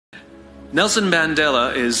Nelson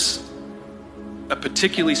Mandela is a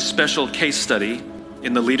particularly special case study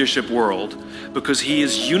in the leadership world because he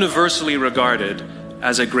is universally regarded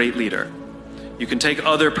as a great leader. You can take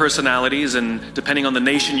other personalities, and depending on the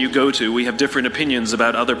nation you go to, we have different opinions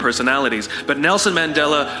about other personalities. But Nelson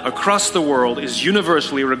Mandela, across the world, is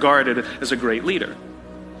universally regarded as a great leader.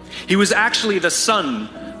 He was actually the son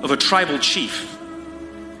of a tribal chief.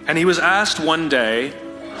 And he was asked one day,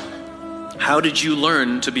 "How did you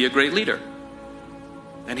learn to be a great leader?"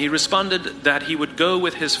 And he responded that he would go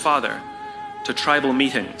with his father to tribal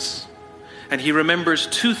meetings. And he remembers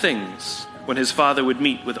two things when his father would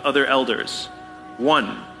meet with other elders.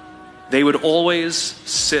 One, they would always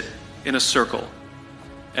sit in a circle.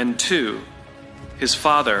 And two, his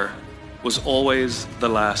father was always the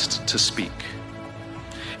last to speak.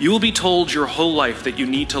 You will be told your whole life that you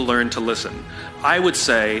need to learn to listen. I would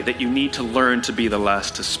say that you need to learn to be the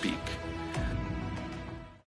last to speak.